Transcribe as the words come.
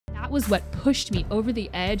that was what pushed me over the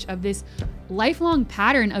edge of this lifelong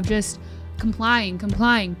pattern of just complying,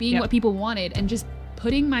 being what people wanted, and just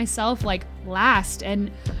putting myself like last and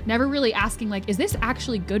never really asking like, is this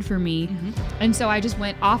actually good for me? And so I just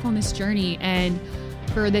went off on this journey, and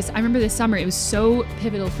for this, I remember this summer, it was so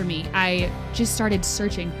pivotal for me. I just started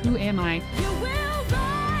searching, who am I?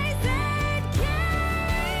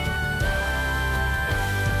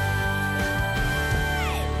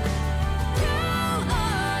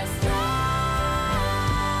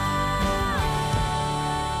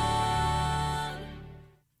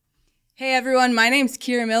 Hey everyone, my name's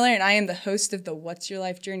Kira Miller and I am the host of the What's Your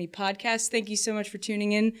Life Journey podcast. Thank you so much for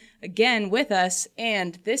tuning in again with us,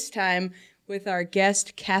 and this time with our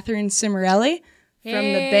guest, Katherine Cimorelli from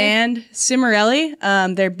the band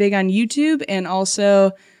Cimorelli. They're big on YouTube and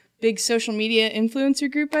also big social media influencer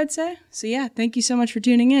group, I'd say. So yeah, thank you so much for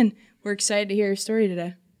tuning in. We're excited to hear your story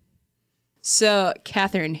today. So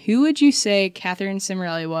Katherine, who would you say Katherine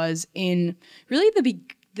Cimorelli was in really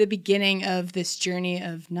the beginning of this journey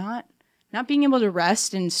of not being able to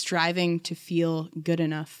rest and striving to feel good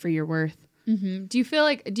enough for your worth? Do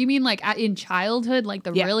you mean like in childhood, like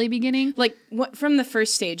the really beginning? Like what, from the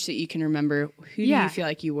first stage that you can remember, who do you feel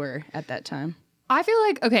like you were at that time? I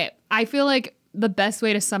feel like the best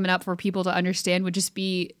way to sum it up for people to understand would just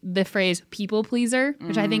be the phrase people pleaser,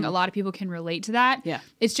 which I think a lot of people can relate to that. Yeah.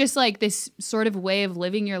 It's just like this sort of way of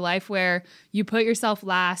living your life where you put yourself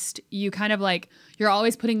last, you kind of like, you're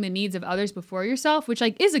always putting the needs of others before yourself, which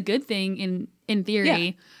like is a good thing in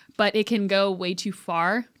theory, but it can go way too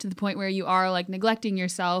far to the point where you are like neglecting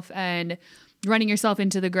yourself and running yourself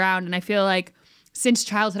into the ground. And I feel like since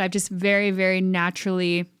childhood, I've just very, very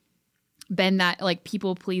naturally been that like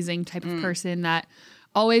people pleasing type of person that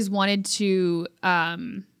always wanted to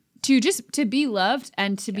be loved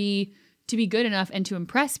and to be good enough and to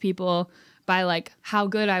impress people by like how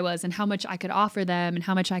good I was and how much I could offer them and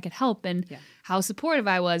how much I could help and how supportive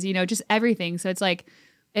I was, you know, just everything. So it's like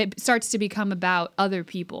it starts to become about other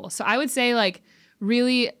people. So I would say like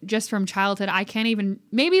really just from childhood, I can't even,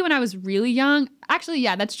 maybe when I was really young, actually,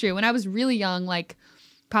 yeah, that's true. When I was really young, like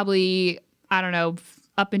probably, I don't know,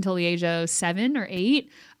 up until the age of 7 or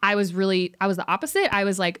 8, I was the opposite. I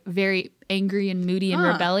was like very angry and moody and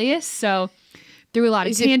rebellious. So threw a lot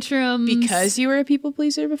of tantrums. Because you were a people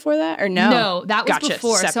pleaser before that, or no? No, that was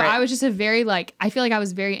before. Separate. So I was just I feel like I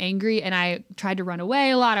was very angry and I tried to run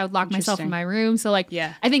away a lot. I would lock myself in my room. So like,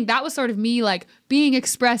 I think that was sort of me like being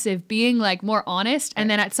expressive, being like more honest.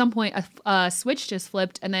 And then at some point a switch just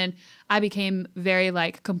flipped and then I became very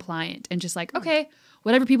like compliant and just like, okay,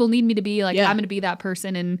 whatever people need me to be, like I'm going to be that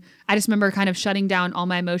person. And I just remember kind of shutting down all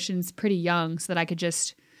my emotions pretty young so that I could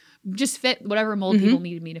just fit whatever mold people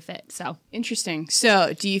needed me to fit. So interesting.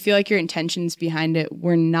 So do you feel like your intentions behind it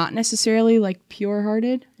were not necessarily like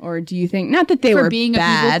pure-hearted, or do you think not that they were being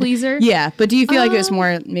bad, a people pleaser? Yeah, but do you feel like it was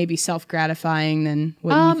more maybe self-gratifying than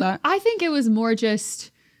what you thought? I think it was more just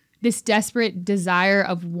this desperate desire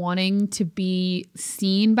of wanting to be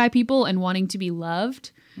seen by people and wanting to be loved.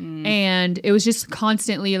 And it was just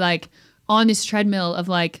constantly like on this treadmill of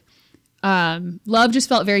like love just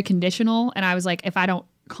felt very conditional. And I was like, if I don't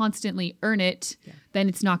constantly earn it, then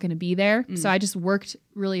it's not going to be there. So I just worked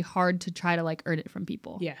really hard to try to like earn it from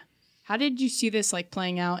people. Yeah. How did you see this like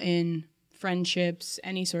playing out in friendships,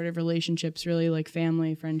 any sort of relationships, really like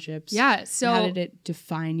family, friendships? Yeah. So how did it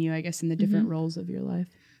define you, I guess, in the different roles of your life?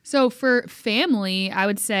 So for family, I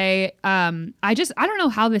would say I don't know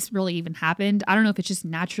how this really even happened. I don't know if it's just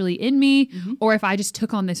naturally in me or if I just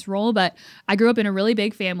took on this role, but I grew up in a really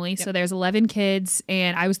big family. So there's 11 kids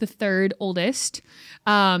and I was the third oldest.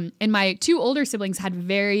 And my 2 older siblings have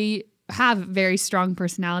very strong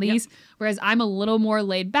personalities, whereas I'm a little more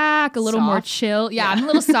laid back, a little more chill. Yeah, I'm a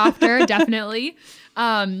little softer, definitely.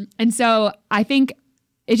 And so I think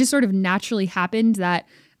it just sort of naturally happened that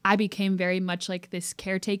I became very much like this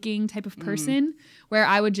caretaking type of person where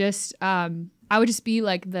I would just be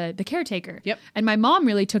like the caretaker. Yep. And my mom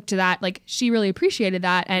really took to that. Like she really appreciated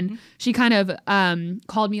that. And she kind of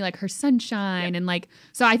called me like her sunshine. And like,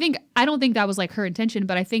 so I don't think that was like her intention,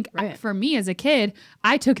 but I think for me as a kid,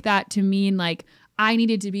 I took that to mean like I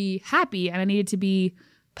needed to be happy and I needed to be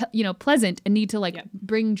pleasant and need to like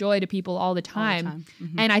bring joy to people all the time.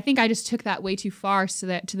 And I think I just took that way too far, so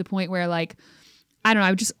that to the point where like, I don't know,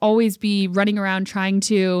 I would just always be running around trying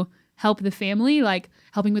to help the family, like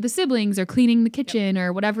helping with the siblings or cleaning the kitchen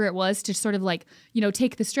or whatever it was, to sort of like,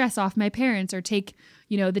 take the stress off my parents or take,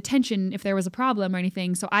 the tension if there was a problem or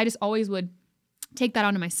anything. So I just always would take that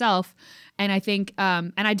onto myself. And I think,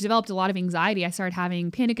 and I developed a lot of anxiety. I started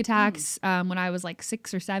having panic attacks when I was like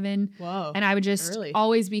 6 or 7. Whoa. And I would just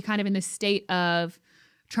always be kind of in this state of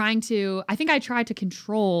I think I tried to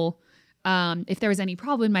control if there was any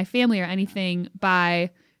problem in my family or anything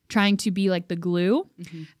by trying to be like the glue.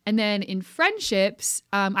 And then in friendships,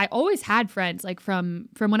 I always had friends, like from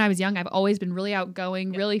when I was young. I've always been really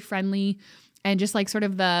outgoing, really friendly, and just like sort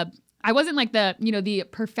of I wasn't like the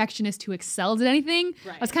perfectionist who excelled at anything.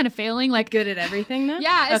 Right. I was kind of failing, like good at everything though.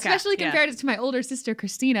 Yeah, especially compared to my older sister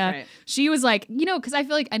Christina. Right. She was like, because I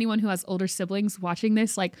feel like anyone who has older siblings watching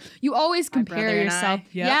this, like you always compare yourself,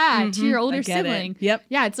 to your older sibling. Yep.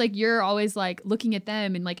 Yeah, it's like you're always like looking at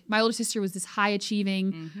them, and like my older sister was this high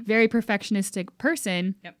achieving, very perfectionistic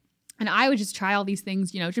person. Yep. And I would just try all these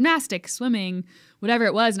things, gymnastics, swimming, whatever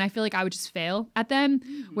it was. And I feel like I would just fail at them.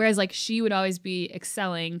 Whereas like she would always be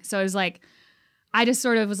excelling. So it was like, I just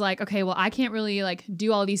sort of was like, okay, well, I can't really like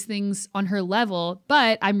do all these things on her level,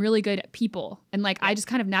 but I'm really good at people. And like, I just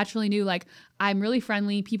kind of naturally knew like, I'm really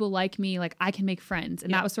friendly. People like me. Like I can make friends.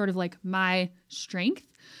 And that was sort of like my strength.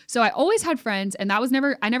 So I always had friends, and I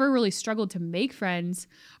never really struggled to make friends.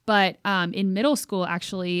 But in middle school,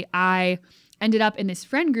 actually, I ended up in this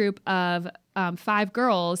friend group of 5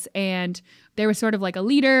 girls, and there was sort of like a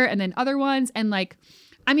leader and then other ones. And like,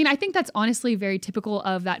 I mean, I think that's honestly very typical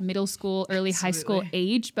of that middle school, early high school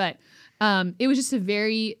age, but it was just a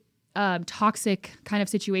very toxic kind of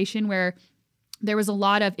situation where there was a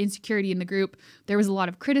lot of insecurity in the group. There was a lot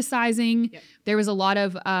of criticizing. Yep. There was a lot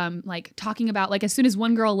of like talking about, like as soon as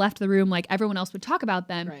one girl left the room, like everyone else would talk about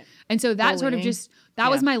them. Right. And so that sort of just,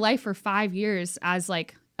 that was my life for 5 years as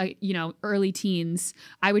like, early teens.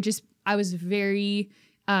 I was very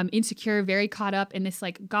insecure, very caught up in this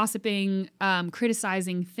like gossiping,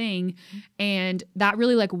 criticizing thing. And that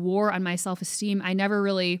really like wore on my self-esteem. I never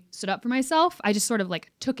really stood up for myself. I just sort of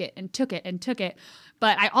like took it.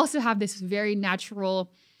 But I also have this very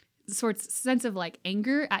natural sense of like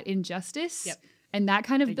anger at injustice. Yep. And that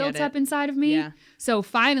kind of built up inside of me. Yeah. So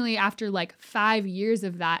finally, after like 5 years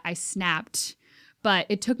of that, I snapped. But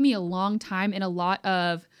it took me a long time and a lot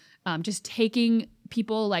of just taking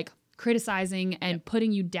people like criticizing and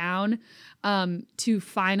putting you down to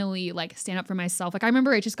finally like stand up for myself. Like I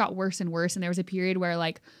remember it just got worse and worse. And there was a period where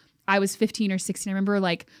like I was 15 or 16. I remember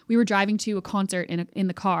like we were driving to a concert in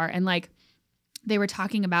the car, and like they were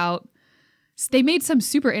talking about, they made some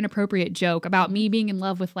super inappropriate joke about me being in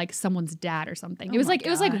love with like someone's dad or something. It was like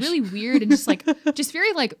really weird and just like just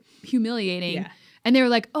very like humiliating. Yeah. And they were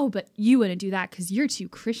like, oh, but you wouldn't do that because you're too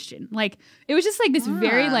Christian. Like, it was just like this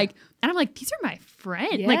very like, and I'm like, these are my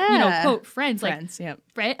friends. Yeah. Like, quote, friends. Friends, like,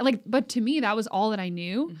 right? Like, but to me, that was all that I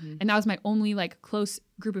knew. And that was my only like close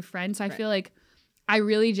group of friends. So I feel like I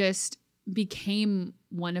really just became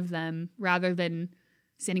one of them rather than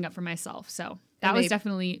standing up for myself. So that was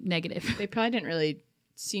definitely negative. They probably didn't really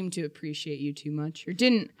seem to appreciate you too much, or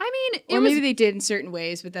didn't. I mean, or maybe they did in certain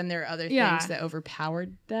ways, but then there are other things that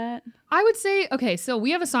overpowered that. I would say, okay, so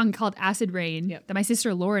we have a song called Acid Rain that my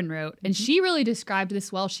sister Lauren wrote, and she really described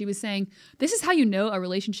this well. She was saying, this is how you know a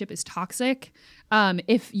relationship is toxic,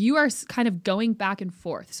 if you are kind of going back and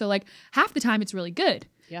forth. So like half the time it's really good.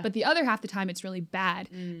 Yeah. But the other half the time it's really bad.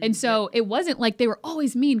 And so it wasn't like they were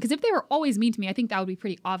always mean, because if they were always mean to me, I think that would be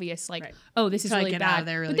pretty obvious. Like, oh, this is really bad.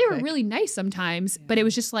 But they were really nice sometimes. Yeah. But it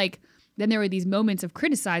was just like, then there were these moments of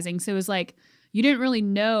criticizing. So it was like, you didn't really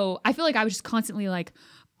know. I feel like I was just constantly like,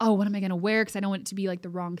 oh, what am I going to wear? Because I don't want it to be like the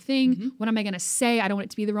wrong thing. What am I going to say? I don't want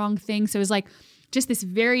it to be the wrong thing. So it was like just this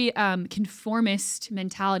very conformist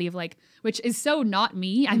mentality of like, which is so not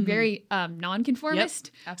me. I'm very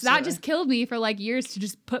non-conformist. Yep, so that just killed me for like years to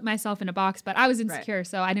just put myself in a box. But I was insecure,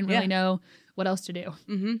 so I didn't really know what else to do.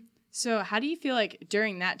 So how do you feel like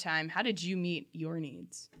during that time, how did you meet your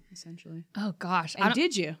needs, essentially? Oh, gosh. And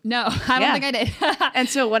did you? No, I don't think I did. And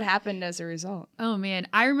so what happened as a result? Oh, man.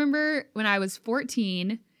 I remember when I was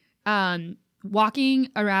 14, walking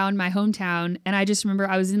around my hometown, and I just remember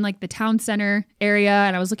I was in like the town center area,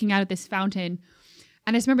 and I was looking out at this fountain.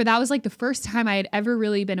 And I just remember that was like the first time I had ever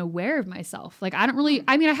really been aware of myself. Like, I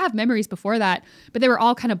have memories before that, but they were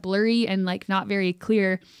all kind of blurry and like not very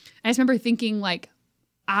clear. And I just remember thinking like,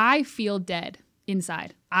 I feel dead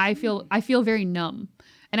inside. I feel very numb.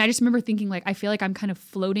 And I just remember thinking like, I feel like I'm kind of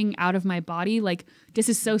floating out of my body, like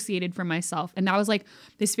disassociated from myself. And that was like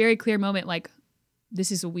this very clear moment, like, this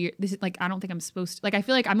is like, I don't think I'm supposed to, like, I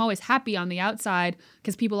feel like I'm always happy on the outside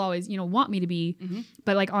because people always, want me to be,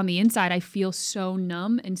 but like on the inside, I feel so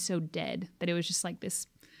numb and so dead that it was just like this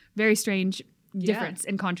very strange difference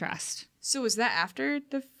and contrast. So was that after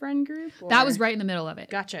the friend group? That was right in the middle of it.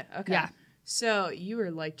 Gotcha. Okay. Yeah. So you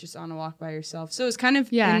were like just on a walk by yourself. So it was kind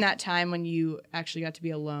of in that time when you actually got to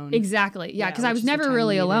be alone. Exactly. Yeah. Because I was never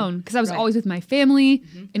really alone because I was always with my family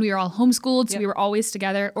and we were all homeschooled. So we were always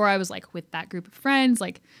together, or I was like with that group of friends,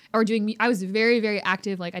 like, or I was very, very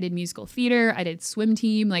active. Like I did musical theater. I did swim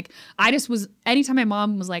team. Like I just was, anytime my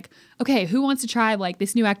mom was like, okay, who wants to try like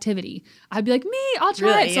this new activity? I'd be like, me, I'll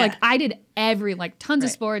try it. So like I did tons of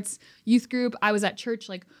sports, youth group. I was at church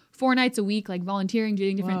like 4 nights a week, like volunteering,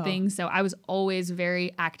 doing different things. So I was always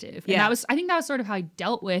very active. And I think that was sort of how I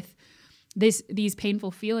dealt with these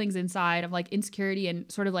painful feelings inside of like insecurity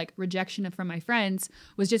and sort of like rejection from my friends,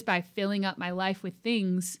 was just by filling up my life with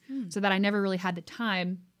things so that I never really had the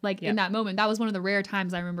time. Like in that moment, that was one of the rare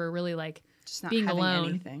times I remember really like just not being having alone.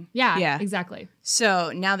 Anything. Yeah, exactly.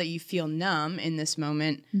 So now that you feel numb in this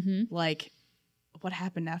moment, like what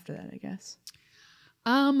happened after that, I guess?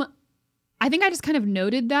 I think I just kind of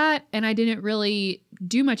noted that and I didn't really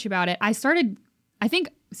do much about it.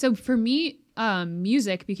 So for me,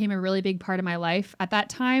 music became a really big part of my life at that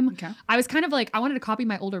time. Okay. I was kind of like, I wanted to copy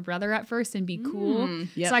my older brother at first and be cool.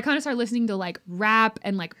 So I kind of started listening to like rap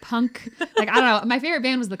and like punk. Like, I don't know. My favorite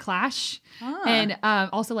band was The Clash and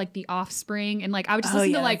also like The Offspring. And like, I would just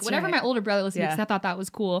listen to like whatever my older brother listened to because I thought that was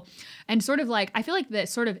cool. And sort of like, I feel like the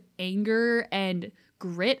sort of anger and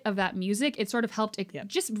grit of that music, it sort of helped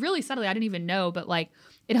just really subtly, I didn't even know, but like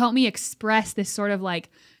it helped me express this sort of like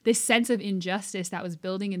this sense of injustice that was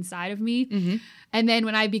building inside of me. And then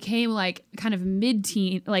when I became like kind of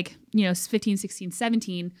mid-teen, like, 15, 16,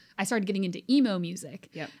 17, I started getting into emo music.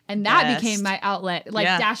 And that became my outlet, like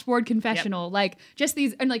Dashboard Confessional, like just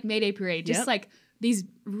these, and like Mayday Parade, just like these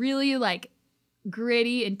really like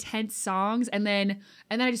gritty, intense songs. And then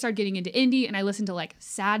I just started getting into indie and I listened to like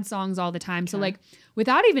sad songs all the time. So like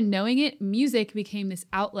without even knowing it, music became this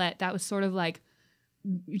outlet that was sort of like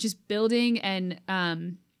just building and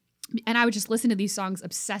I would just listen to these songs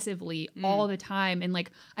obsessively all the time. And like,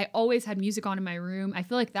 I always had music on in my room. I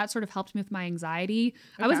feel like that sort of helped me with my anxiety.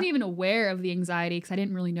 I wasn't even aware of the anxiety because I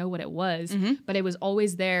didn't really know what it was, but it was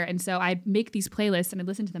always there. And so I'd make these playlists and I'd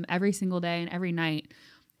listen to them every single day and every night.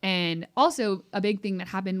 And also a big thing that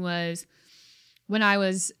happened was when I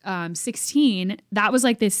was 16, that was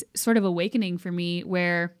like this sort of awakening for me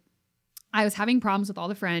where I was having problems with all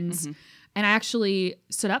the friends. And I actually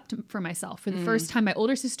stood up for myself for the first time. My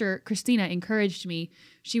older sister, Christina, encouraged me.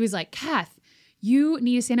 She was like, Kath, you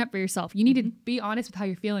need to stand up for yourself. You need to be honest with how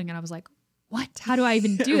you're feeling. And I was like, what? How do I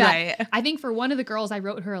even do that? I think for one of the girls, I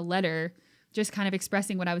wrote her a letter just kind of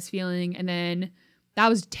expressing what I was feeling. And then that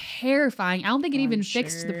was terrifying. I don't think it even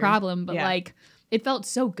fixed the problem, but like it felt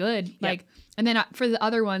so good. Like, and then for the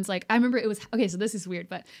other ones, like I remember it was, okay, so this is weird,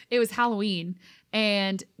 but it was Halloween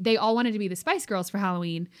and they all wanted to be the Spice Girls for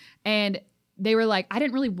Halloween. And they were like, I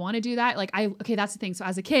didn't really want to do that. Like okay, that's the thing. So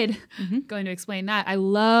as a kid, going to explain that, I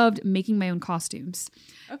loved making my own costumes.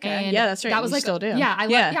 Okay. And that's right. That was you like, still do.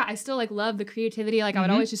 I still like love the creativity. Like I would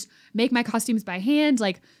always just make my costumes by hand,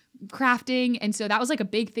 like crafting. And so that was like a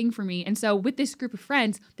big thing for me. And so with this group of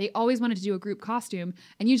friends, they always wanted to do a group costume.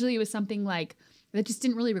 And usually it was something like that just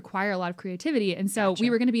didn't really require a lot of creativity. And so we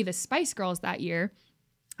were going to be the Spice Girls that year.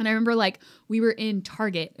 And I remember like we were in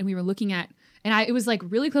Target and we were looking at, and it was like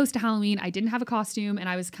really close to Halloween. I didn't have a costume and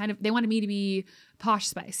I was they wanted me to be Posh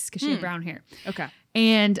Spice because she had brown hair. Okay.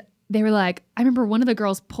 And they were like, I remember one of the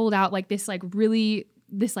girls pulled out like this like really,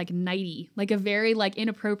 this like nightie, like a very like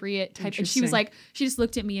inappropriate type. And she was like, she just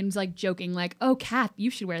looked at me and was like joking like, oh, Kath, you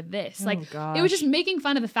should wear this. Like it was just making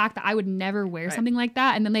fun of the fact that I would never wear something like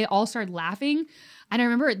that. And then they all started laughing. And I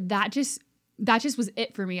remember that just was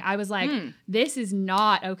it for me. I was like, this is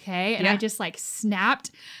not okay. And I just like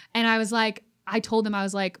snapped. And I was like, I told them, I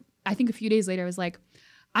was like, I think a few days later, I was like,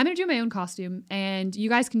 I'm going to do my own costume and you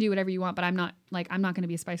guys can do whatever you want, but I'm not going to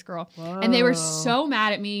be a Spice Girl. Whoa. And they were so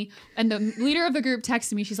mad at me. And the leader of the group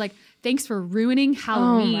texted me. She's like, thanks for ruining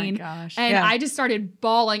Halloween. Oh my gosh. And I just started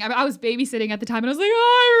bawling. I was babysitting at the time and I was like,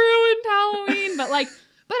 oh, I ruined Halloween.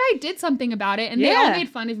 But I did something about it and they all made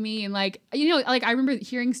fun of me. And like, like I remember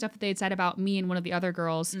hearing stuff that they had said about me and one of the other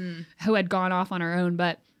girls who had gone off on her own.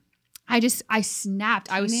 But I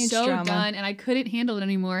snapped. I was so done and I couldn't handle it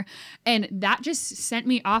anymore. And that just sent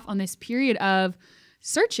me off on this period of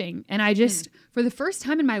searching. And I just, for the first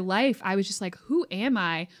time in my life, I was just like, who am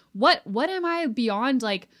I? What am I beyond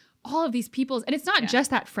like all of these people's? And it's not just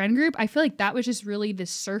that friend group. I feel like that was just really the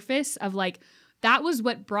surface of like, that was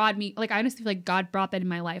what brought me, like I honestly feel like God brought that in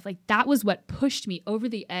my life. Like that was what pushed me over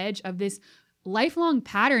the edge of this lifelong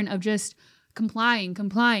pattern of just complying,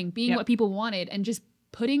 being what people wanted and just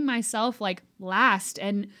putting myself like last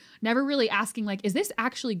and never really asking like, is this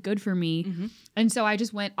actually good for me? And so I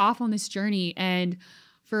just went off on this journey. And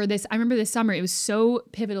for this, I remember this summer, it was so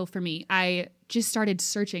pivotal for me. I just started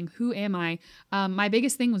searching, who am I? My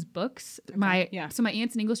biggest thing was books. Okay. So my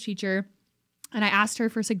aunt's an English teacher, and I asked her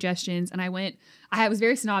for suggestions, and I was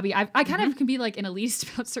very snobby. I kind of can be like an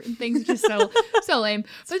elitist about certain things, which is so lame.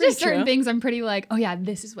 But just certain things I'm pretty like, oh yeah,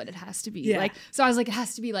 this is what it has to be. Yeah. Like, so I was like, it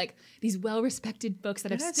has to be like these well-respected books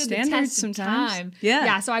that have stood the standards test sometimes. of time. Yeah.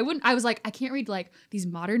 Yeah. So I was like, I can't read like these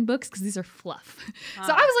modern books because these are fluff.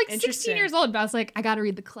 So I was like 16 years old, but I was like, I got to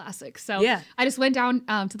read the classics. So I just went down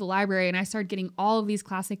to the library and I started getting all of these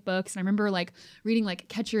classic books. And I remember like reading like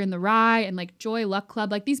Catcher in the Rye and like Joy Luck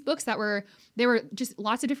Club, like these books that were just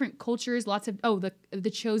lots of different cultures, lots of, the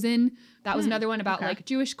Chosen. That was another one about like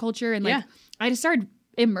Jewish culture. And like, I just started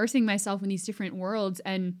immersing myself in these different worlds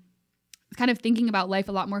and kind of thinking about life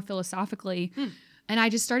a lot more philosophically. And I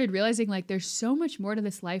just started realizing like there's so much more to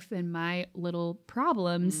this life than my little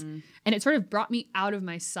problems. And it sort of brought me out of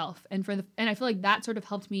myself. And I feel like that sort of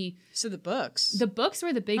helped me. So the books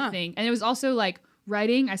were the big thing. And it was also like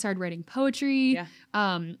writing. I started writing poetry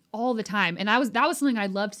all the time. And that was something I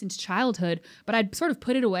loved since childhood, but I'd sort of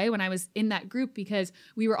put it away when I was in that group because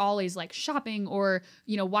we were always like shopping or,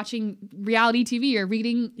 watching reality TV or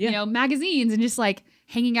reading, magazines and just like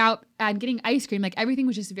hanging out and getting ice cream. Like everything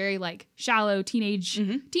was just very like shallow teenage,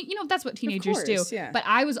 that's what teenagers do. Yeah. But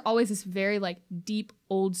I was always this very like deep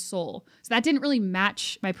old soul. So that didn't really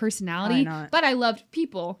match my personality, but I loved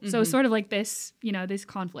people. So it was sort of like this, this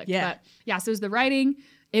conflict. Yeah. But yeah, so it was the writing,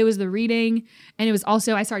 it was the reading, and it was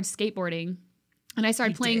also, I started skateboarding. And I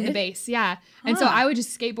started playing the bass. Yeah. And so I would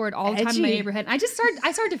just skateboard all the time in my neighborhood. And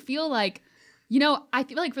I started to feel like, I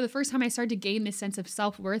feel like for the first time I started to gain this sense of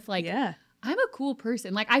self-worth. Like, I'm a cool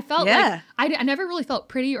person. Like I felt like I never really felt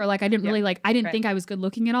pretty or like I didn't really like, I didn't think I was good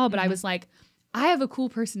looking at all, but I was like, I have a cool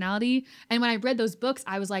personality. And when I read those books,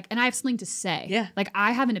 I was like, and I have something to say. Yeah. Like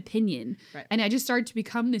I have an opinion. Right. And I just started to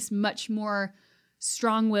become this much more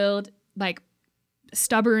strong-willed, like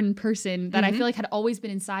stubborn person that I feel like had always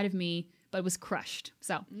been inside of me, but was crushed.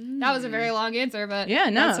 So that was a very long answer, but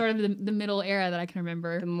that's sort of the middle era that I can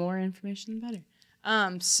remember. The more information, the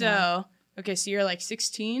better. Okay, so you're like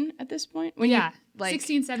 16 at this point? When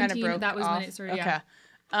 16, 17, that was when it started,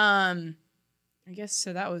 I guess,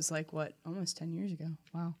 so that was like, what, almost 10 years ago.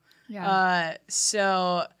 Wow. Yeah.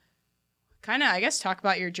 So kind of, I guess, talk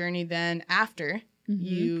about your journey then after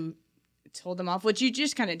you told them off, which you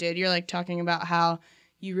just kind of did. You're like talking about how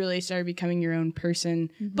you really started becoming your own person.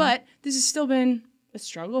 But this has still been a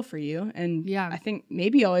struggle for you. And I think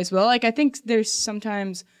maybe always will. Like, I think there's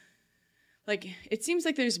sometimes... like, it seems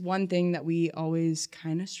like there's one thing that we always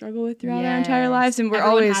kind of struggle with throughout our entire lives. And Everyone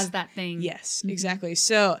always has that thing. Yes, exactly.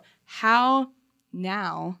 So how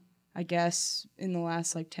now, I guess, in the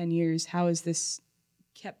last like 10 years, how has this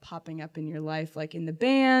kept popping up in your life? Like in the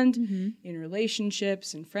band, in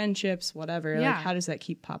relationships and friendships, whatever. Yeah. Like how does that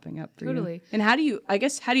keep popping up for Totally. you? And how do you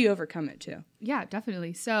overcome it too? Yeah,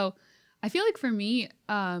 definitely. So I feel like for me,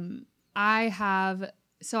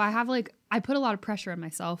 I put a lot of pressure on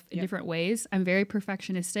myself in different ways. I'm very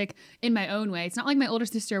perfectionistic in my own way. It's not like my older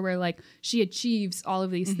sister where like she achieves all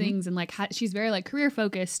of these things and like she's very like career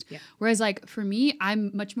focused. Yeah. Whereas like for me,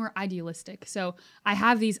 I'm much more idealistic. So I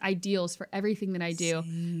have these ideals for everything that I do.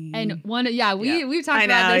 Same. And we've talked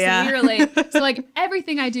about this and we relate. So like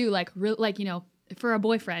everything I do, like for a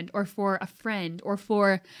boyfriend or for a friend or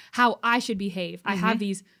for how I should behave, I have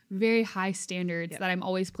these very high standards that I'm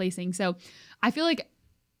always placing. So I feel like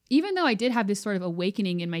even though I did have this sort of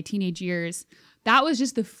awakening in my teenage years, that was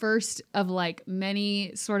just the first of like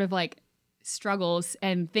many sort of like struggles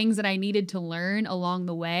and things that I needed to learn along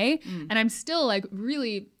the way. And I'm still like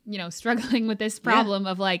really, struggling with this problem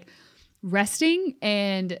of like resting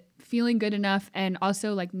and feeling good enough and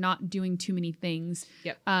also like not doing too many things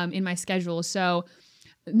in my schedule. So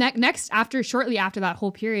shortly after that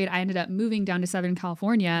whole period, I ended up moving down to Southern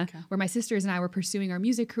California where my sisters and I were pursuing our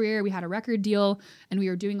music career. We had a record deal and we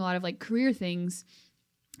were doing a lot of like career things.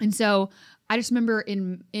 And so I just remember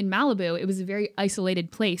in Malibu, it was a very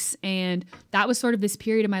isolated place. And that was sort of this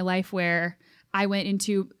period of my life where I went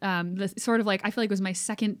into the sort of like, I feel like it was my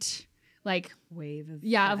second like wave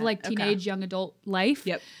of like teenage young adult life.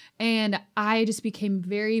 And I just became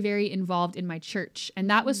very, very involved in my church. And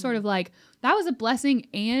that was sort of like, that was a blessing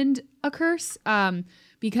and a curse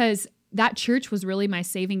because that church was really my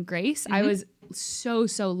saving grace. I was so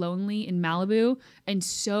lonely in Malibu and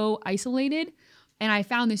so isolated. And I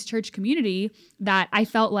found this church community that I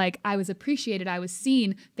felt like I was appreciated. I was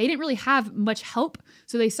seen. They didn't really have much help.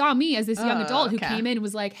 So they saw me as this young adult who came in and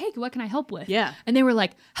was like, hey, what can I help with? Yeah. And they were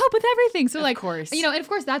like, help with everything. So of course. And of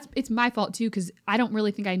course it's my fault too, because I don't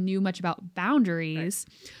really think I knew much about boundaries.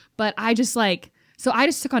 Right. But I just like So I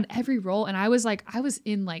just took on every role, and I was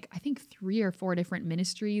in like, I think 3 or 4 different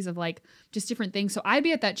ministries of like just different things. So I'd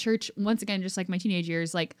be at that church once again, just like my teenage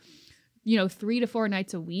years, like, 3 to 4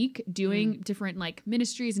 nights a week doing different like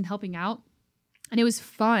ministries and helping out. And it was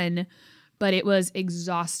fun, but it was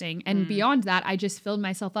exhausting. And beyond that, I just filled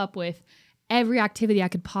myself up with every activity I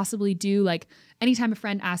could possibly do. Like anytime a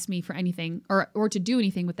friend asked me for anything or to do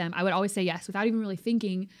anything with them, I would always say yes without even really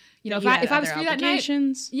thinking, if I was free that night.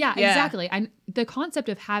 Yeah, exactly. The concept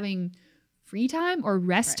of having free time or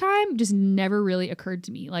rest time just never really occurred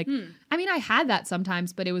to me. Like, I mean, I had that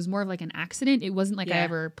sometimes, but it was more of like an accident. It wasn't like I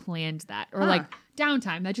ever planned that or like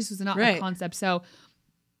downtime. That just was not a concept. So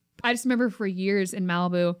I just remember for years in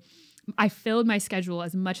Malibu, I filled my schedule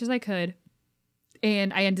as much as I could.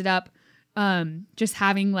 And I ended up just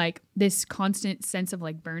having like this constant sense of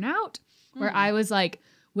like burnout where I was like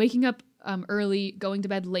waking up early, going to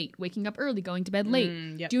bed late, waking up early, going to bed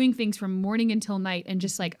late, doing things from morning until night and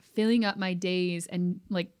just like filling up my days and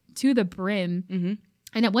like to the brim.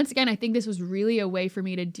 And once again, I think this was really a way for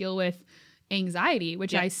me to deal with anxiety,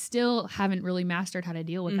 which I still haven't really mastered how to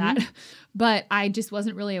deal with that, but I just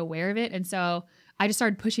wasn't really aware of it. And so I just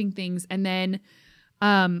started pushing things. And then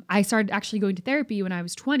I started actually going to therapy when I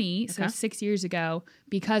was 20, so 6 years ago,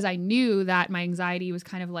 because I knew that my anxiety was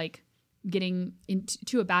kind of like getting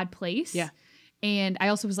into a bad place. Yeah. And I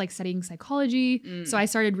also was like studying psychology. So I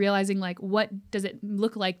started realizing like, what does it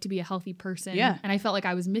look like to be a healthy person? Yeah. And I felt like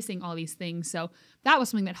I was missing all these things. So that was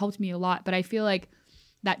something that helped me a lot. But I feel like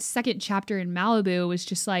that second chapter in Malibu was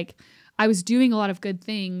just like, I was doing a lot of good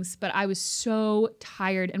things, but I was so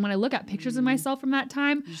tired. And when I look at pictures of myself from that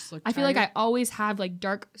time, I feel like I always have like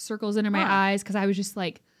dark circles under my eyes because I was just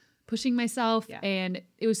like pushing myself. And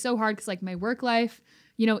it was so hard because like my work life,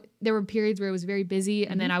 there were periods where it was very busy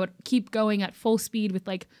and then I would keep going at full speed with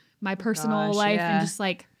like my personal life and just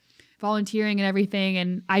like volunteering and everything.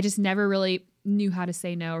 And I just never really knew how to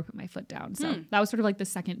say no or put my foot down. So that was sort of like the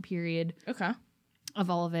second period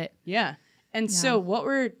of all of it. Yeah. And so what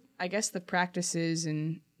were, I guess, the practices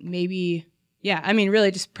and maybe,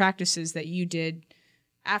 really just practices that you did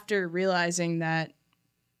after realizing that,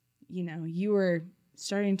 you were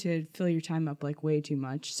starting to fill your time up like way too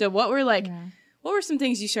much. So what were some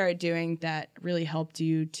things you started doing that really helped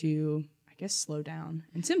you to, I guess, slow down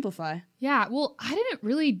and simplify? Yeah. Well, I didn't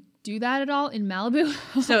really do that at all in Malibu.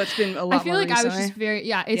 So it's been a lot more recently. I feel like I was just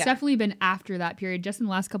it's definitely been after that period, just in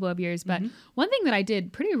the last couple of years. But one thing that I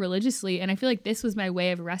did pretty religiously, and I feel like this was my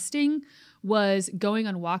way of resting, was going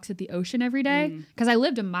on walks at the ocean every day because I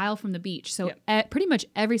lived a mile from the beach. So pretty much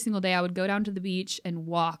every single day I would go down to the beach and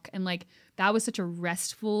walk. And like, that was such a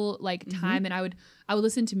restful like time. And I would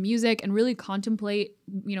listen to music and really contemplate,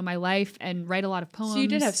 my life and write a lot of poems. So you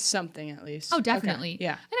did have something at least. Oh, definitely. Okay.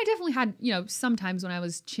 Yeah. And I definitely had, sometimes when I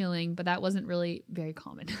was chilling, but that wasn't really very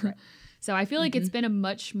common. Right. So I feel like it's been a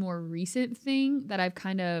much more recent thing that I've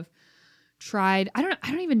kind of tried. I'm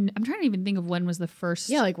trying to even think of when was the first.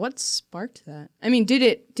 Yeah. Like what sparked that? I mean, did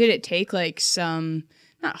it take like some,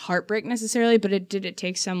 not heartbreak necessarily, but did it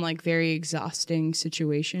take some like very exhausting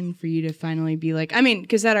situation for you to finally be like, I mean,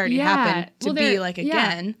 because that already happened to be like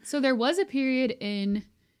again. So there was a period in,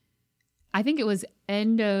 I think it was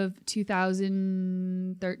end of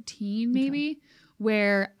 2013 maybe,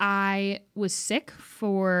 where I was sick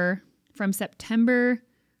from September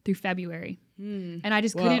through February. And I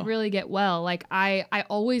just couldn't really get well. Like I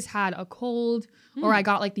always had a cold or I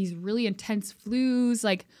got like these really intense flus.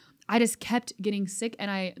 Like I just kept getting sick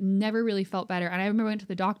and I never really felt better. And I remember I went to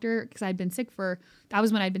the doctor because that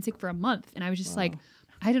was when I'd been sick for a month. And I was just like,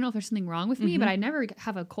 I don't know if there's something wrong with me, but I never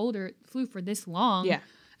have a cold or flu for this long. Yeah.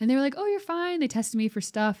 And they were like, oh, you're fine. They tested me for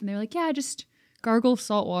stuff. And they were like, yeah, just gargle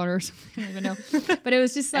salt water or something. I don't even know. But it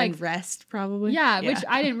was just like. And rest probably. Yeah, which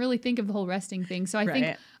I didn't really think of the whole resting thing. So I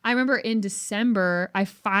think I remember in December, I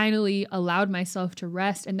finally allowed myself to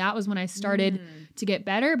rest. And that was when I started to get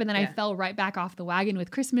better. But then I fell right back off the wagon with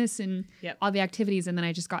Christmas and all the activities. And then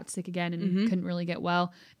I just got sick again and couldn't really get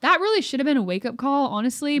well. That really should have been a wake-up call,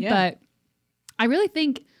 honestly. Yeah. But I really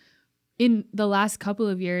think in the last couple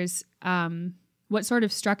of years, what sort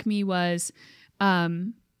of struck me was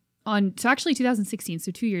actually 2016,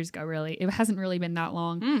 so 2 years ago, really. It hasn't really been that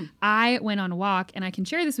long. I went on a walk, and I can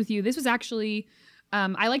share this with you. This was actually,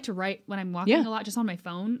 I like to write when I'm walking a lot, just on my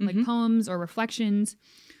phone, like poems or reflections.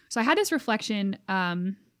 So I had this reflection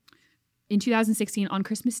in 2016 on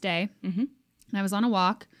Christmas Day, and I was on a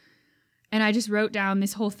walk, and I just wrote down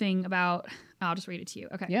this whole thing about, I'll just read it to you.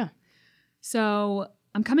 Okay. Yeah. So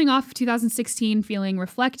I'm coming off 2016 feeling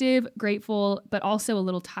reflective, grateful, but also a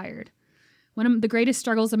little tired. One of the greatest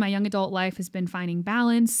struggles of my young adult life has been finding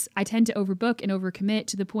balance. I tend to overbook and overcommit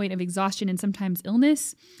to the point of exhaustion and sometimes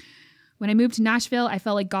illness. When I moved to Nashville, I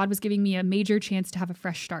felt like God was giving me a major chance to have a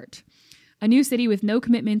fresh start. A new city with no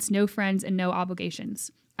commitments, no friends, and no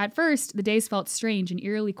obligations. At first, the days felt strange and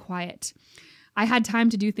eerily quiet. I had time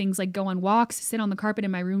to do things like go on walks, sit on the carpet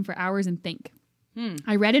in my room for hours, and think.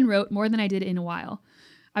 I read and wrote more than I did in a while.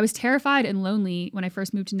 I was terrified and lonely when I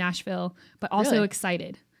first moved to Nashville, but also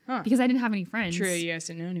excited because I didn't have any friends. True, you guys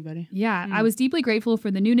didn't know anybody. Yeah, I was deeply grateful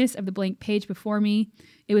for the newness of the blank page before me.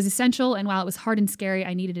 It was essential, and while it was hard and scary,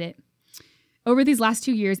 I needed it. Over these last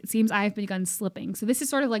 2 years, it seems I have begun slipping. So this is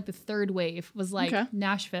sort of like the third wave was like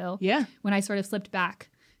Nashville. Yeah. When I sort of slipped back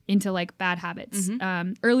into like bad habits.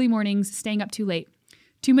 Early mornings, staying up too late,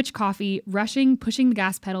 too much coffee, rushing, pushing the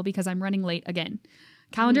gas pedal because I'm running late again.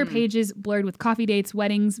 Calendar pages blurred with coffee dates,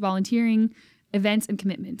 weddings, volunteering, events, and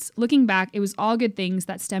commitments. Looking back, it was all good things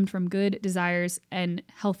that stemmed from good desires and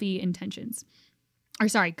healthy intentions.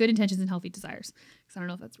 Good intentions and healthy desires. Because I don't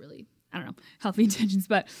know if that's really, healthy intentions.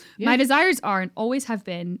 But my desires are and always have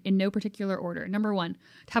been in no particular order. Number 1,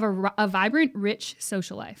 to have a vibrant, rich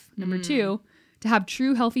social life. Number 2, to have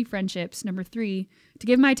true, healthy friendships. Number 3, to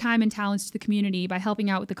give my time and talents to the community by helping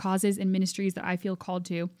out with the causes and ministries that I feel called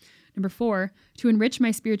to. Number 4, to enrich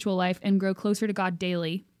my spiritual life and grow closer to God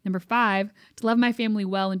daily. Number 5, to love my family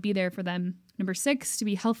well and be there for them. Number 6, to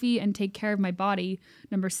be healthy and take care of my body.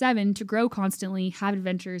 Number 7, to grow constantly, have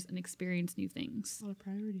adventures, and experience new things. A lot of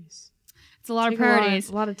priorities. It's a lot of priorities.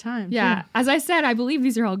 A lot of time. Yeah. As I said, I believe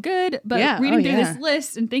these are all good, but reading through this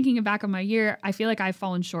list and thinking back on my year, I feel like I've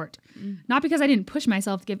fallen short. Not because I didn't push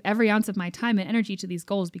myself to give every ounce of my time and energy to these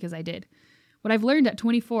goals, because I did. What I've learned at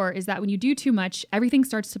 24 is that when you do too much, everything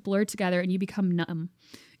starts to blur together and you become numb.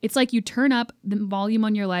 It's like you turn up the volume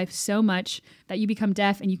on your life so much that you become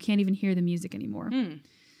deaf and you can't even hear the music anymore. And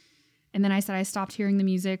then I said I stopped hearing the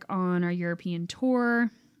music on our European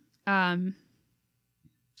tour.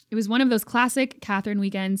 It was one of those classic Katherine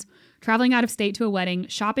weekends, traveling out of state to a wedding,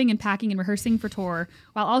 shopping and packing and rehearsing for tour,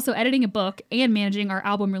 while also editing a book and managing our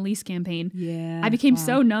album release campaign. Yeah. I became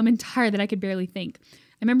so numb and tired that I could barely think.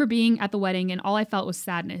 I remember being at the wedding and all I felt was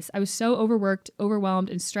sadness. I was so overworked, overwhelmed,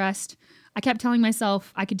 and stressed. I kept telling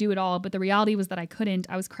myself I could do it all, but the reality was that I couldn't.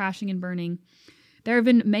 I was crashing and burning. There have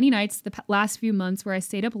been many nights the last few months where I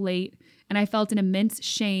stayed up late and I felt an immense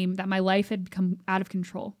shame that my life had become out of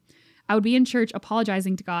control. I would be in church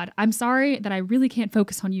apologizing to God. I'm sorry that I really can't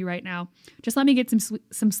focus on you right now. Just let me get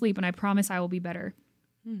some sleep and I promise I will be better.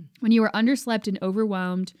 When you are underslept and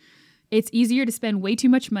overwhelmed, it's easier to spend way too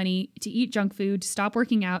much money, to eat junk food, to stop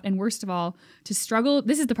working out, and worst of all, to struggle.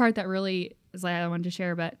 This is the part that really is like I wanted to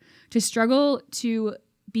share, but to struggle to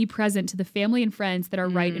be present to the family and friends that are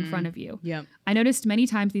right in front of you. Yep. I noticed many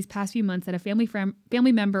times these past few months that a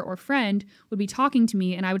family member or friend would be talking to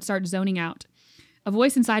me and I would start zoning out. A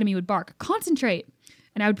voice inside of me would bark, "Concentrate!"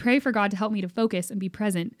 And I would pray for God to help me to focus and be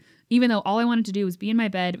present, even though all I wanted to do was be in my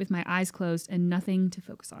bed with my eyes closed and nothing to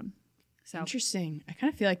focus on. So interesting. I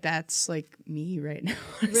kind of feel like that's like me right now.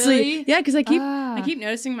 Really? Yeah, because I keep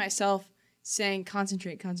noticing myself saying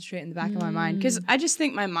concentrate in the back of my mind, because I just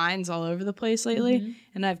think my mind's all over the place lately,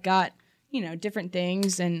 and I've got different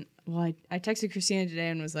things. And I texted Christina today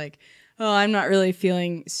and was like, oh, I'm not really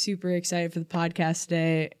feeling super excited for the podcast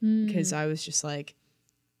today, because I was just like,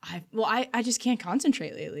 I just can't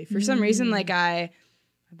concentrate lately for some reason. Like I've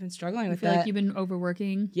been struggling with that. I feel like you've been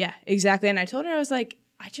overworking. Yeah, exactly. And I told her, I was like,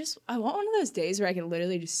 I want one of those days where I can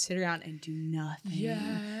literally just sit around and do nothing.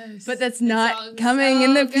 Yes. But that's not coming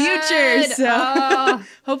in the future. So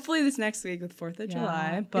hopefully this next week with 4th of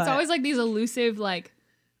July. But it's always like these elusive, like,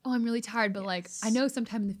 oh, I'm really tired, but like, I know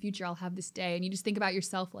sometime in the future I'll have this day. And you just think about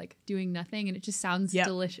yourself like doing nothing and it just sounds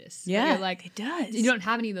delicious. Yeah, you're like, it does. You don't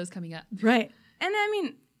have any of those coming up. Right. And I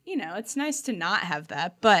mean, it's nice to not have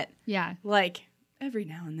that, but yeah, like every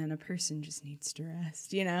now and then a person just needs to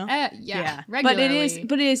rest, Yeah. Regularly.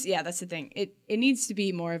 But it is, that's the thing. It needs to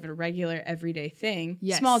be more of a regular everyday thing,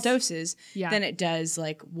 small doses, than it does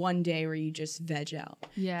like one day where you just veg out.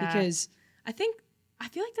 Yeah. Because I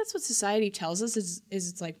feel like that's what society tells us is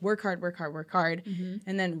it's like work hard,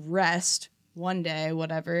 and then rest one day,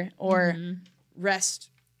 whatever, or rest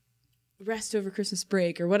over Christmas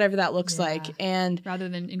break or whatever that looks like, and rather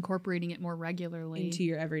than incorporating it more regularly into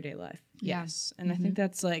your everyday life. Yes. And I think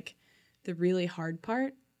that's like the really hard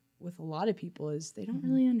part with a lot of people is they don't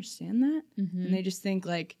really understand that. And they just think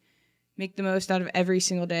like make the most out of every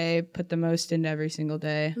single day, put the most into every single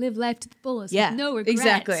day. Live life to the fullest with no regrets.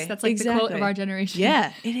 Exactly. That's like the quote of our generation.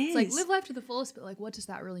 Yeah, it is. It's like live life to the fullest, but like what does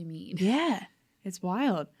that really mean? Yeah. It's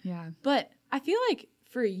wild. Yeah. But I feel like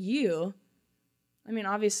for you, I mean,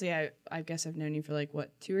 obviously, I guess I've known you for like,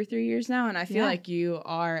 what, 2 or 3 years now? And I feel like you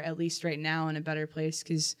are, at least right now, in a better place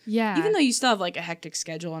because even though you still have like a hectic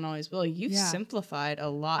schedule and always will, you've simplified a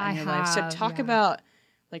lot in your life. So talk about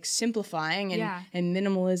like simplifying and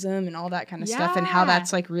minimalism and all that kind of stuff and how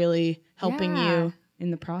that's like really helping you in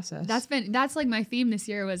the process. That's like my theme this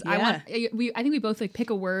year was I think we both like pick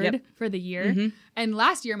a word for the year. And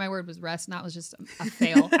last year my word was rest, and that was just a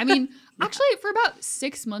fail. I mean, actually for about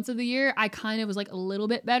 6 months of the year, I kind of was like a little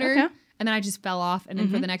bit better. And then I just fell off. And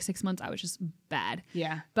then for the next 6 months, I was just bad.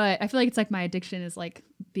 Yeah. But I feel like it's like my addiction is like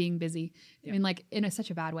being busy. I mean, like in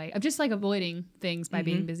such a bad way of just like avoiding things by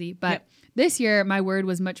being busy. But this year, my word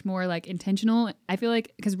was much more like intentional. I feel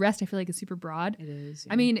like because rest, I feel like is super broad. It is.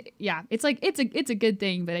 Yeah. I mean, it's like it's a good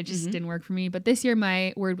thing, but it just didn't work for me. But this year,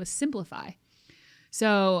 my word was simplify.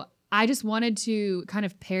 So I just wanted to kind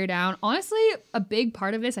of pare down. Honestly, a big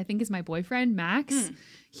part of this, I think, is my boyfriend, Max.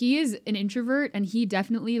 He is an introvert, and he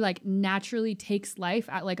definitely like naturally takes life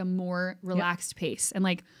at like a more relaxed pace. And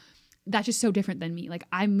like, that's just so different than me. Like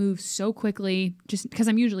I move so quickly just because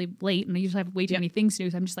I'm usually late and I usually have way too many things to do.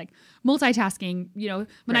 So I'm just like multitasking, you know,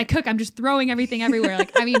 when I cook, I'm just throwing everything everywhere.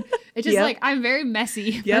 Like, I mean, it's just like, I'm a very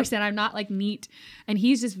messy person. I'm not like neat. And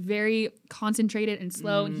he's just very concentrated and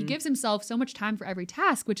slow. And he gives himself so much time for every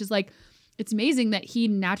task, which is like, it's amazing that he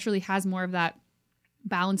naturally has more of that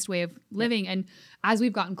balanced way of living. And as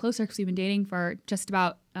we've gotten closer, because we've been dating for just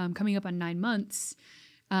about coming up on 9 months,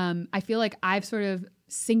 I feel like I've sort of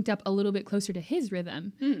synced up a little bit closer to his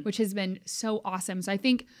rhythm, which has been so awesome. So I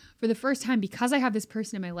think for the first time, because I have this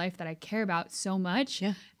person in my life that I care about so much,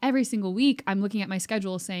 every single week I'm looking at my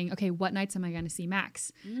schedule saying, okay, what nights am I going to see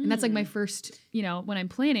Max? And that's like my first, you know, when I'm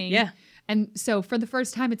planning. And so for the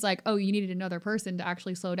first time, it's like, oh, you needed another person to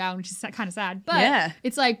actually slow down, which is kind of sad. But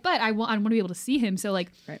it's like, but I want to be able to see him. So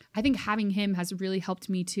like, I think having him has really helped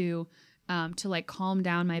me to like calm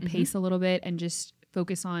down my pace a little bit and just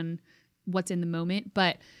focus on what's in the moment.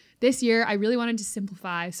 But this year I really wanted to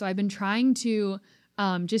simplify. So I've been trying to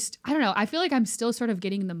just, I don't know, I feel like I'm still sort of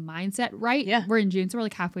getting the mindset right. We're in June, so we're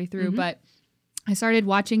like halfway through, but I started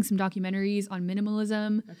watching some documentaries on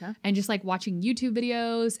minimalism and just like watching YouTube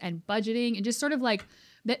videos and budgeting and just sort of like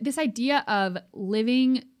this idea of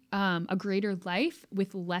living a greater life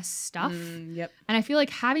with less stuff. And I feel like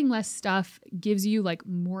having less stuff gives you like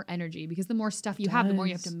more energy, because the more stuff you have, the more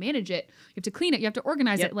you have to manage it. You have to clean it. You have to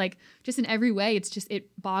organize it. Like just in every way, it's just, it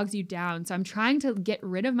bogs you down. So I'm trying to get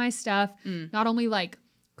rid of my stuff, not only like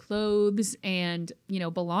clothes and, you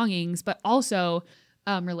know, belongings, but also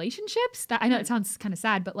relationships. That I know it sounds kind of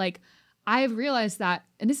sad, but like I've realized that,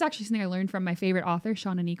 and this is actually something I learned from my favorite author,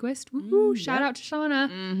 Shauna Niequist. Woo-hoo, shout out to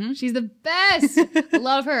Shauna. She's the best. I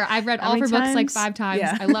love her. I've read all her books like 5 times.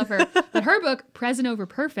 I love her. But her book, Present Over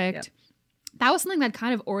Perfect, that was something that I'd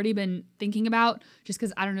kind of already been thinking about, just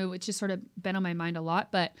because, I don't know, it's just sort of been on my mind a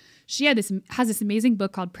lot. But she has this amazing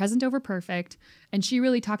book called Present Over Perfect, and she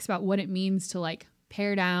really talks about what it means to like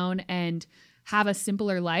pare down and have a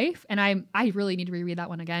simpler life. And I really need to reread that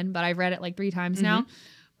one again, but I've read it like 3 times now.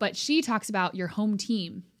 But she talks about your home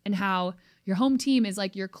team and how your home team is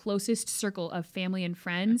like your closest circle of family and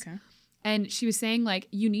friends. And she was saying like,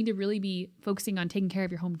 you need to really be focusing on taking care of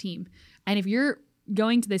your home team. And if you're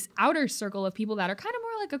going to this outer circle of people that are kind of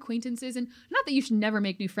more like acquaintances, and not that you should never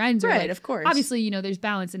make new friends, or like, of course, obviously, you know, there's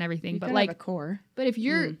balance and everything, but like have a core. But if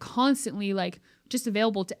you're constantly like just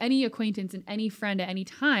available to any acquaintance and any friend at any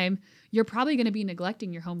time, you're probably going to be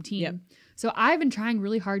neglecting your home team. So I've been trying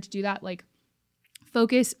really hard to do that, like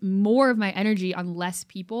focus more of my energy on less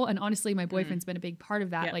people. And honestly, my boyfriend's been a big part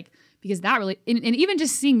of that, like, because that really, and even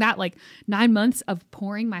just seeing that, like 9 months of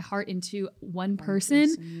pouring my heart into one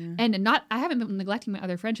person and I haven't been neglecting my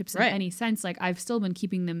other friendships in any sense. Like I've still been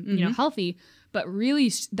keeping them, you know, healthy, but really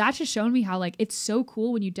that's just shown me how like, it's so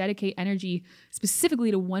cool when you dedicate energy specifically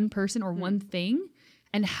to one person or one thing,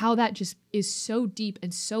 and how that just is so deep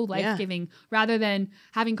and so life-giving, rather than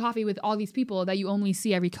having coffee with all these people that you only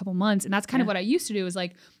see every couple months. And that's kind of what I used to do, is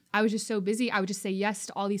like, I was just so busy. I would just say yes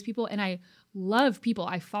to all these people. And I love people.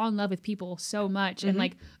 I fall in love with people so much. And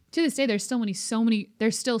like, to this day, there's still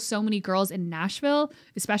so many girls in Nashville,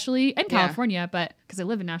 especially, and California, but because I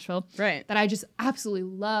live in Nashville, that I just absolutely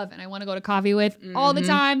love and I want to go to coffee with all the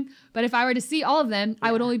time. But if I were to see all of them,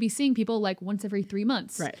 I would only be seeing people like once every 3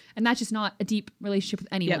 months. And that's just not a deep relationship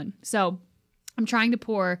with anyone. So I'm trying to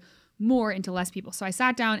pour more into less people. So I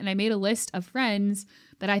sat down and I made a list of friends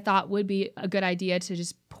that I thought would be a good idea to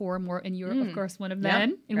just pour pour more, and you're of course one of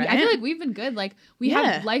them. And right. I feel like we've been good. Like we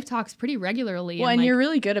have life talks pretty regularly. Well, and like, you're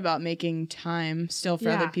really good about making time still for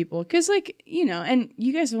other people. Because like, you know, and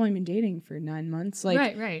you guys have only been dating for 9 months.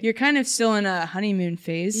 Like right. You're kind of still in a honeymoon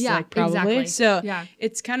phase. Yeah, like, probably. exactly. So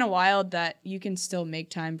it's kind of wild that you can still make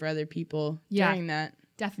time for other people during that.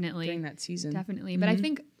 Definitely. During that season. Definitely. But I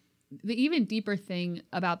think the even deeper thing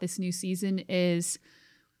about this new season is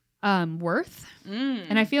worth.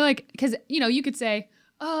 And I feel like, because, you know, you could say,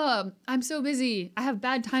 oh, I'm so busy. I have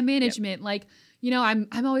bad time management. Like, you know, I'm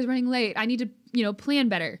always running late. I need to, you know, plan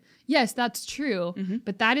better. Yes, that's true.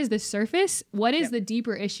 But that is the surface. What is the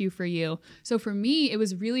deeper issue for you? So for me, it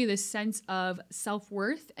was really this sense of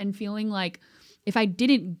self-worth and feeling like if I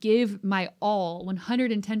didn't give my all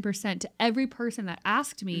 110% to every person that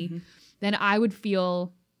asked me, then I would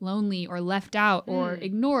feel lonely or left out or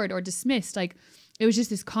ignored or dismissed. Like it was just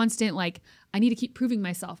this constant, like, I need to keep proving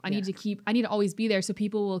myself. I need to always be there so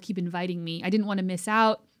people will keep inviting me. I didn't want to miss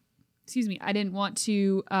out. I didn't want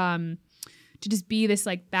to just be this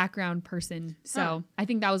like background person. So I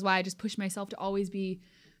think that was why I just pushed myself to always be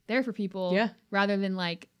there for people rather than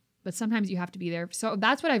like, but sometimes you have to be there. So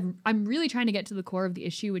that's what I'm really trying to get to the core of the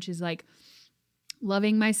issue, which is like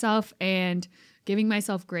loving myself and giving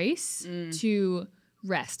myself grace to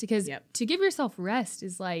rest. Because to give yourself rest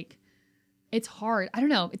is like, it's hard. I don't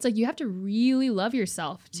know. It's like you have to really love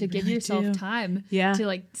yourself to give yourself time. To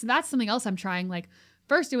like, so that's something else I'm trying. Like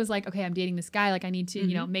first it was like, okay, I'm dating this guy. Like I need to,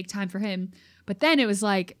 you know, make time for him. But then it was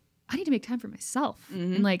like, I need to make time for myself.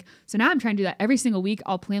 And like, so now I'm trying to do that every single week.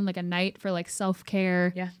 I'll plan like a night for like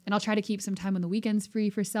self-care. And I'll try to keep some time on the weekends free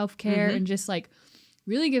for self-care and just like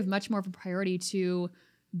really give much more of a priority to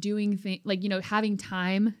doing things like, you know, having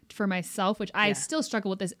time for myself, which I still struggle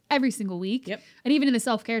with this every single week. And even in the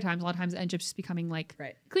self-care times, a lot of times it ends up just becoming like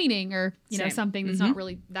cleaning or, you know, something that's not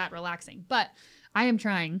really that relaxing. But I am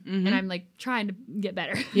trying and I'm like trying to get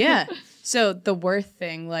better. So the worth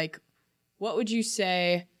thing, like what would you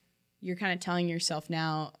say you're kind of telling yourself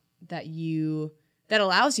now that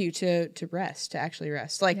allows you to rest, to actually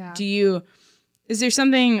rest? Like, is there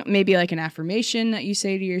something, maybe like an affirmation that you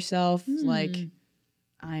say to yourself, like,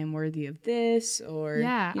 I am worthy of this, or you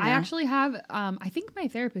know? I actually have I think my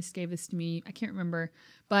therapist gave this to me, I can't remember,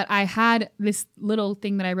 but I had this little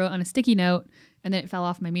thing that I wrote on a sticky note and then it fell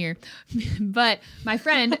off my mirror. But my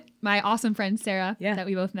friend, my awesome friend Sarah, that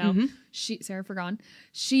we both know, Sarah Fergon,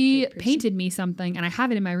 she painted me something and I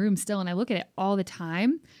have it in my room still and I look at it all the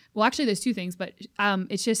time. Well, actually there's two things, but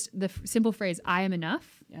it's just the simple phrase, I am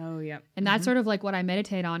enough. And that's sort of like what I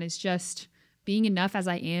meditate on, is just being enough as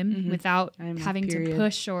I am without having to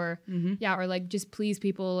push or or like just please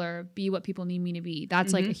people or be what people need me to be.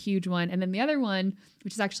 That's like a huge one. And then the other one,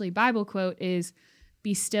 which is actually a Bible quote, is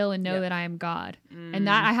be still and know that I am God. And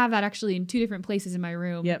that I have that actually in 2 different places in my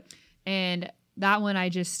room. And that one I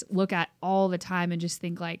just look at all the time and just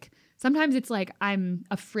think like, sometimes it's like I'm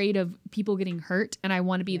afraid of people getting hurt and I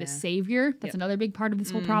want to be the savior. That's another big part of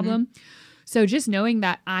this whole problem. So just knowing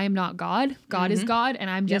that I am not God, God is God, and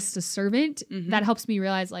I'm just a servant, that helps me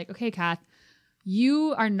realize like, okay, Kath,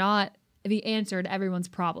 you are not the answer to everyone's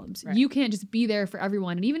problems. You can't just be there for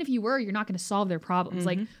everyone. And even if you were, you're not going to solve their problems.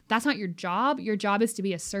 Like that's not your job. Your job is to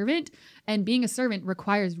be a servant, and being a servant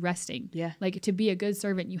requires resting. Like to be a good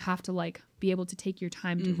servant, you have to like be able to take your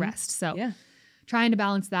time to rest. So trying to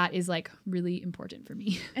balance that is like really important for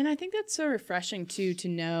me. And I think that's so refreshing too, to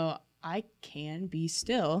know I can be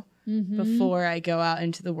still before I go out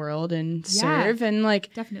into the world and serve. And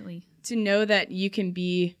like, definitely to know that you can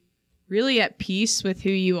be really at peace with who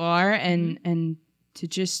you are and to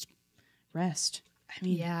just rest. I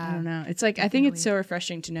mean, I don't know. It's like, I think it's so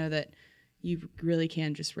refreshing to know that you really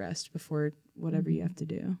can just rest before whatever you have to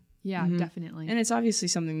do. Definitely. And it's obviously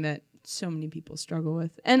something that so many people struggle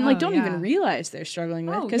with and like don't even realize they're struggling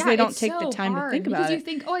with because they don't take the time to think about it. Because you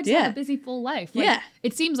think, oh, I just have a busy full life. Like,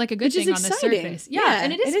 it seems like a good thing on the surface.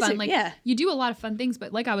 And it is fun. Like you do a lot of fun things,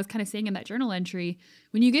 but like I was kind of saying in that journal entry,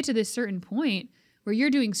 when you get to this certain point where you're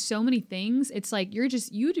doing so many things, it's like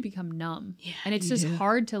you to become numb. And it's just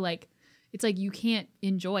hard to like, it's like you can't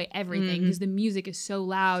enjoy everything because the music is so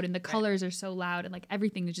loud and the colors are so loud and like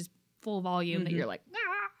everything is just full volume that you're like,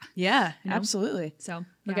 absolutely. So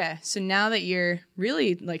okay, so now that you're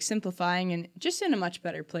really like simplifying and just in a much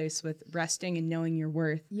better place with resting and knowing your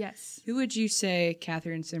worth, who would you say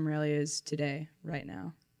Katherine Cimorelli is today, right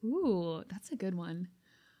now? Ooh, that's a good one.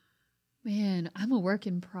 Man, I'm a work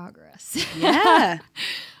in progress. I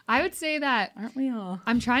would say that, aren't we all?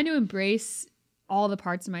 I'm trying to embrace all the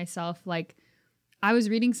parts of myself. Like I was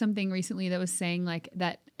reading something recently that was saying like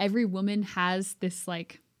that every woman has this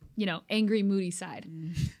like angry, moody side.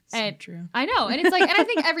 So true. I know. And it's like, and I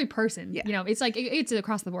think every person, it's like, it's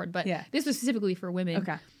across the board, but this was specifically for women.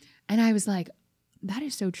 Okay. And I was like, that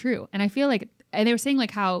is so true. And I feel like, and they were saying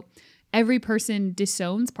like how every person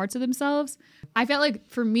disowns parts of themselves. I felt like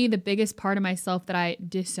for me, the biggest part of myself that I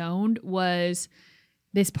disowned was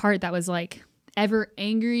this part that was like ever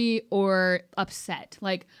angry or upset.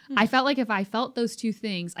 Like I felt like if I felt those two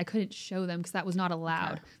things, I couldn't show them because that was not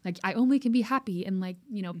allowed. Okay. Like I only can be happy and like,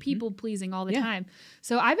 people pleasing all the time.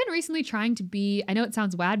 So I've been recently trying to be, I know it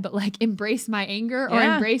sounds bad, but like embrace my anger or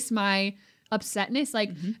embrace my upsetness,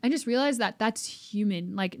 like I just realized that that's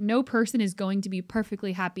human. Like no person is going to be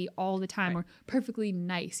perfectly happy all the time or perfectly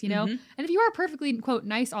nice, and if you are perfectly quote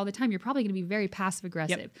nice all the time, you're probably going to be very passive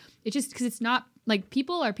aggressive. It's just because it's not like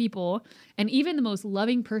people are people, and even the most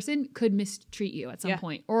loving person could mistreat you at some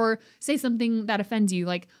point or say something that offends you.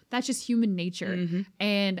 Like that's just human nature.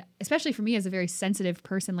 And especially for me as a very sensitive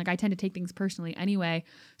person, like I tend to take things personally anyway,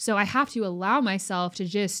 so I have to allow myself to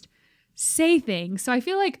just say things. So I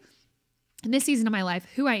feel like in this season of my life,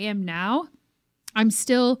 who I am now, I'm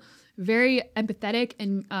still very empathetic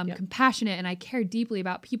and compassionate, and I care deeply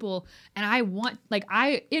about people. And I want,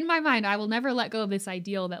 in my mind, I will never let go of this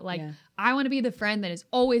ideal that I want to be the friend that is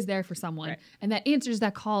always there for someone and that answers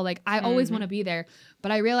that call. Like I always want to be there,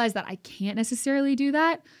 but I realize that I can't necessarily do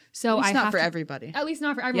that. So at least not for everybody. At least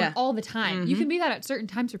not for everyone all the time. You can be that at certain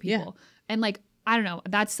times for people. And like, I don't know,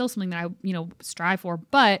 that's still something that I, strive for,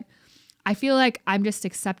 but I feel like I'm just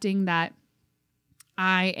accepting that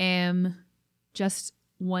I am just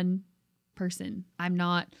one person.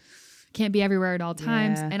 Can't be everywhere at all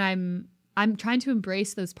times. And I'm trying to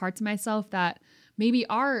embrace those parts of myself that maybe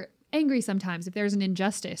are angry sometimes if there's an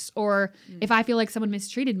injustice or if I feel like someone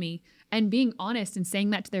mistreated me, and being honest and saying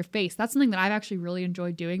that to their face. That's something that I've actually really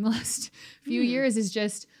enjoyed doing the last few years, is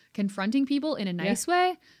just confronting people in a nice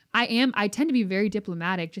way. I tend to be very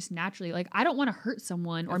diplomatic just naturally. Like I don't want to hurt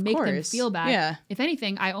someone or make them feel bad. Yeah. If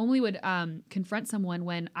anything, I only would confront someone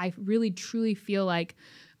when I really truly feel like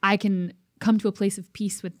I can come to a place of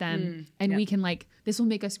peace with them and we can this will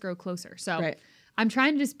make us grow closer. So I'm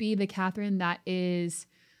trying to just be the Katherine that is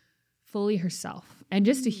fully herself and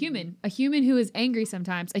just a human who is angry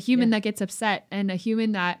sometimes, a human that gets upset, and a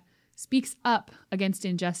human that speaks up against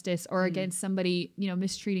injustice or against somebody,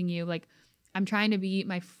 mistreating you. Like I'm trying to be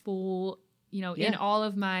my full, in all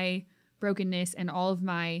of my brokenness and all of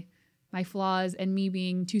my flaws and me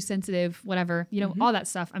being too sensitive, whatever, all that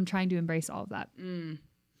stuff. I'm trying to embrace all of that.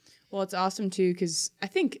 Well, it's awesome too, because I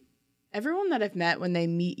think everyone that I've met, when they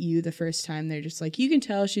meet you the first time, they're just like, you can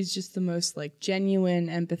tell she's just the most genuine,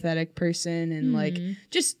 empathetic person and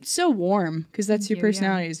just so warm, because that's your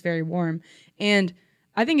personality is very warm. And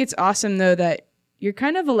I think it's awesome though that you're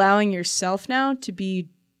kind of allowing yourself now to be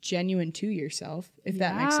genuine to yourself, if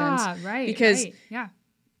that makes sense. Right. Because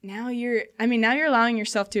now you're allowing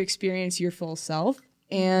yourself to experience your full self,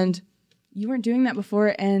 and you weren't doing that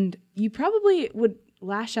before, and you probably would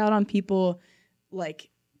lash out on people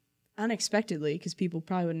unexpectedly, because people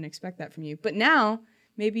probably wouldn't expect that from you. But now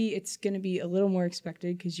maybe it's going to be a little more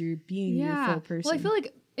expected because you're being your full person. Well, I feel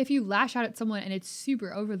like if you lash out at someone and it's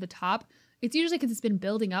super over the top, it's usually because it's been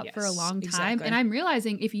building up for a long time. Exactly. And I'm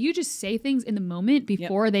realizing if you just say things in the moment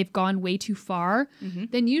before they've gone way too far,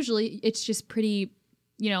 then usually it's just pretty,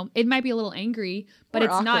 it might be a little angry, but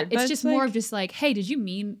it's awkward, not. It's just more of just hey, did you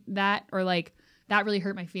mean that? Or that really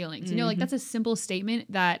hurt my feelings. That's a simple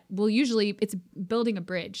statement that will usually, it's building a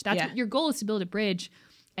bridge. That's what your goal is, to build a bridge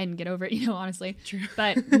and get over it, honestly. True.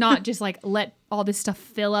 But not just let all this stuff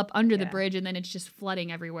fill up under the bridge and then it's just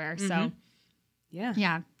flooding everywhere. So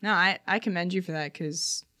yeah. No, I commend you for that,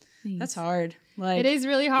 because that's hard. It is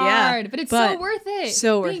really hard, but so worth it.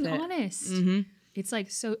 So worth it. Being honest. It's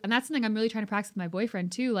so, and that's something I'm really trying to practice with my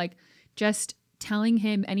boyfriend too. Just telling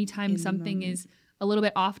him anytime something is a little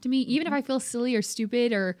bit off to me, even if I feel silly or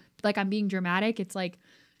stupid or I'm being dramatic, it's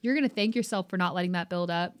you're going to thank yourself for not letting that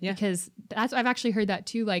build up, because I've actually heard that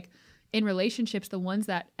too. In relationships, the ones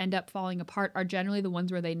that end up falling apart are generally the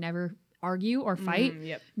ones where they never argue or fight,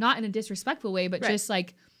 not in a disrespectful way, but just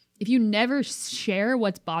if you never share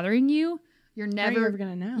what's bothering you, you're never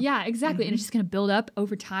going to know. Yeah, exactly. And it's just going to build up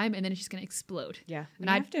over time, and then it's just going to explode. Yeah. And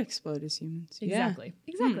I have to explode as humans. Exactly.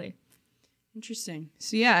 Yeah. Exactly. Interesting.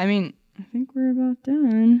 So yeah, I think we're about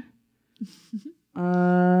done.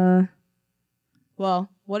 Well,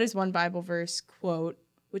 what is one Bible verse quote,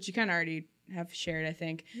 which you kind of already have shared, I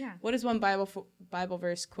think. Yeah. What is one Bible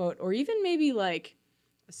verse quote, or even maybe a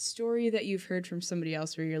story that you've heard from somebody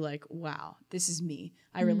else where you're like, wow, this is me.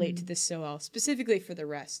 I relate to this so well, specifically for the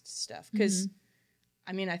rest stuff. Because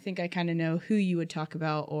I mean, I think I kind of know who you would talk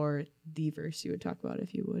about or the verse you would talk about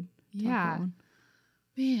if you would. Yeah.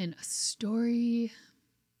 Man, a story.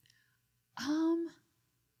 I'm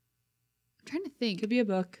trying to think. Could be a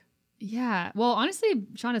book. Yeah. Well, honestly,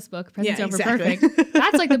 Shauna's book, Present Over exactly. Perfect.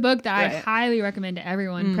 That's like the book that Right. I highly recommend to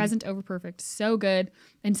everyone. Present Over Perfect. So good.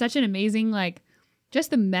 And such an amazing, like, just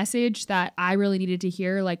the message that I really needed to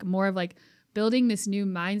hear, like more of like building this new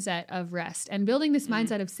mindset of rest and building this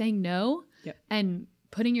mindset of saying no and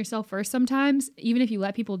putting yourself first sometimes, even if you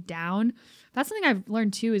let people down. That's something I've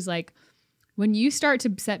learned too, is like when you start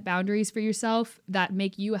to set boundaries for yourself that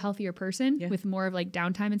make you a healthier person with more of like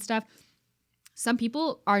downtime and stuff, some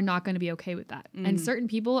people are not going to be okay with that. And certain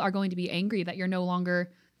people are going to be angry that you're no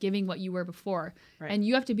longer giving what you were before. Right. And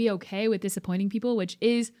you have to be okay with disappointing people, which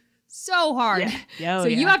is so hard. Yeah.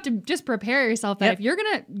 You have to just prepare yourself that if you're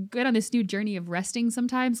going to get on this new journey of resting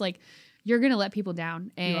sometimes, like you're going to let people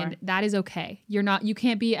down, and that is okay. You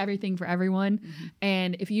can't be everything for everyone.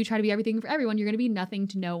 And if you try to be everything for everyone, you're going to be nothing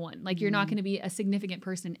to no one. Like you're not going to be a significant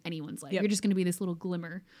person in anyone's life. You're just going to be this little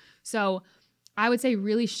glimmer. So I would say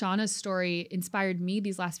really Shauna's story inspired me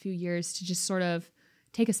these last few years to just sort of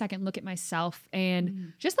take a second look at myself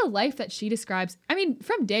and just the life that she describes. I mean,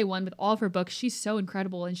 from day one with all of her books, she's so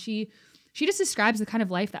incredible. And she just describes the kind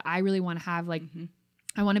of life that I really want to have. Like,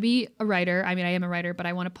 I want to be a writer. I mean, I am a writer, but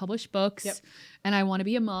I want to publish books and I want to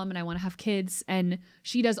be a mom and I want to have kids. And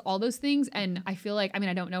she does all those things. And I feel like, I mean,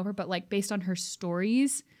 I don't know her, but like based on her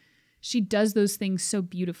stories, she does those things so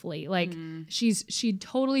beautifully. Like she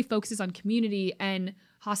totally focuses on community and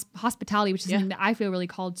hospitality, which is something that I feel really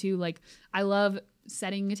called to. Like I love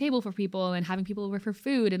setting a table for people and having people over for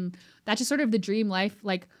food. And that's just sort of the dream life.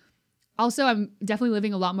 Like also, I'm definitely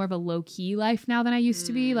living a lot more of a low key life now than I used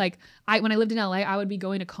to be. Like when I lived in LA, I would be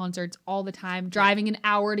going to concerts all the time, driving an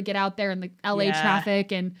hour to get out there in the LA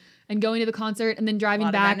traffic and going to the concert and then driving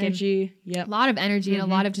back. A lot of energy and a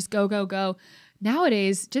lot of just go, go, go.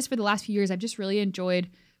 Nowadays, just for the last few years, I've just really enjoyed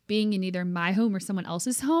being in either my home or someone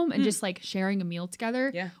else's home and just like sharing a meal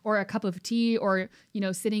together or a cup of tea or, you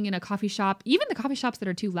know, sitting in a coffee shop. Even the coffee shops that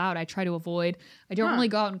are too loud, I try to avoid. I don't really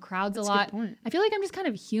go out in crowds a lot. I feel like I'm just kind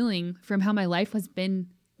of healing from how my life has been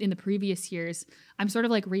in the previous years. I'm sort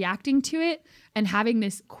of like reacting to it and having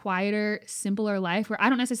this quieter, simpler life where I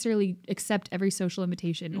don't necessarily accept every social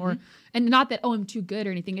invitation and not that, oh, I'm too good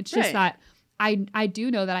or anything. It's just that I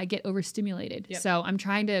do know that I get overstimulated. So I'm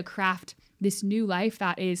trying to craft this new life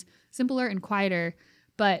that is simpler and quieter,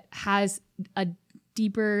 but has a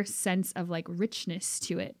deeper sense of like richness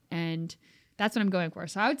to it. And that's what I'm going for.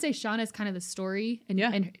 So I would say Shauna is kind of the story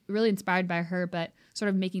and really inspired by her, but sort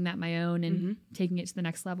of making that my own and taking it to the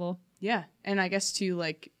next level. Yeah. And I guess too,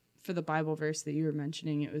 like for the Bible verse that you were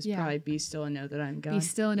mentioning, it was probably be still and know that I'm God. Be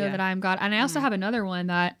still and know that I am God. And I also have another one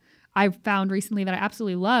that I found recently that I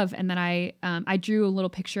absolutely love. And then I drew a little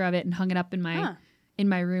picture of it and hung it up in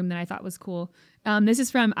my room that I thought was cool. This is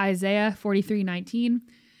from Isaiah 43:19.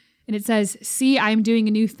 And it says, "See, I am doing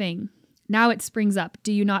a new thing. Now it springs up.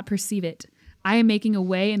 Do you not perceive it? I am making a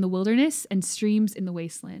way in the wilderness and streams in the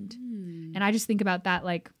wasteland." And I just think about that.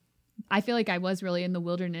 Like, I feel like I was really in the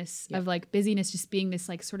wilderness of like busyness, just being this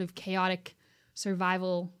like sort of chaotic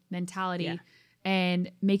survival mentality. And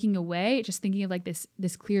making a way, just thinking of like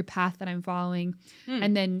this clear path that I'm following,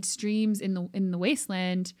 and then streams in the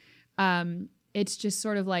wasteland. It's just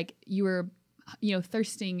sort of like you were, you know,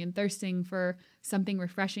 thirsting for something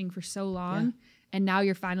refreshing for so long, and now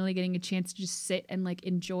you're finally getting a chance to just sit and like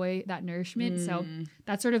enjoy that nourishment. So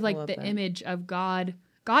that's sort of like the image of God.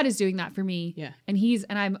 God is doing that for me. And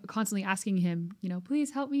I'm constantly asking him, you know,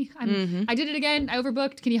 please help me. I did it again. I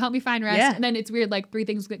overbooked. Can you help me find rest? And then it's weird. Like 3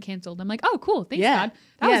 things get canceled. I'm like, oh, cool. Thanks, God.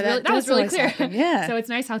 That was really clear. So it's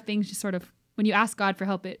nice how things just sort of, when you ask God for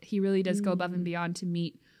help, he really does go above and beyond to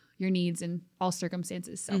meet your needs in all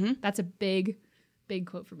circumstances. So that's a big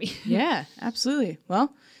quote for me. Yeah, absolutely.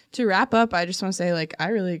 Well, to wrap up, I just want to say, like, I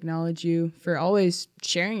really acknowledge you for always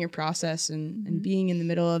sharing your process and being in the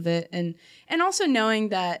middle of it, and also knowing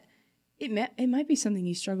that it might be something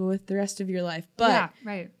you struggle with the rest of your life, but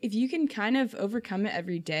if you can kind of overcome it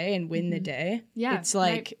every day and win the day, it's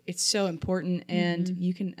like it's so important, and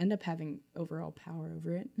you can end up having overall power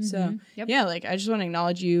over it. So like I just want to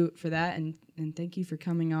acknowledge you for that, and thank you for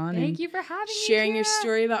coming on. Thank you for having me, sharing Kira. your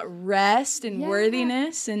story about rest and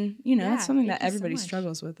worthiness, and you know that's something that everybody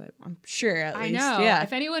struggles with. I'm sure, at least. I know.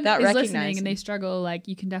 If anyone is listening and they struggle, like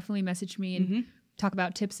you can definitely message me and talk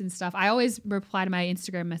about tips and stuff. I always reply to my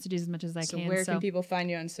Instagram messages as much as I can. Where can people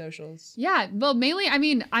find you on socials? Yeah, well, mainly, I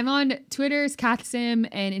mean, I'm on Twitter's Kath Sim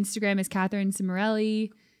and Instagram is Katherine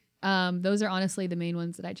Cimorelli. Those are honestly the main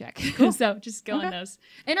ones that I check. Cool. So just go on those.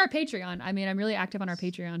 And our Patreon. I mean, I'm really active on our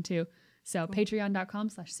Patreon too. So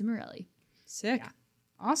patreon.com/Cimorelli. Sick. Yeah.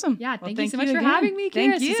 Awesome. Yeah. Well, thank you so much for having me, Kira.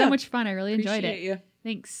 Thank This you. is so much fun. I really enjoyed it. You.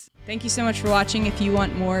 Thanks. Thank you so much for watching. If you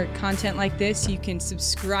want more content like this, you can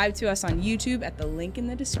subscribe to us on YouTube at the link in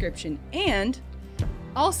the description. And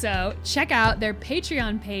also, check out their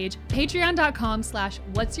Patreon page,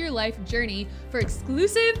 patreon.com/whatsyourlifejourney for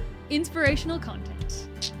exclusive inspirational content.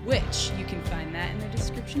 which you can find that in the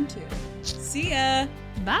description too. See ya.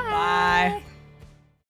 Bye. Bye.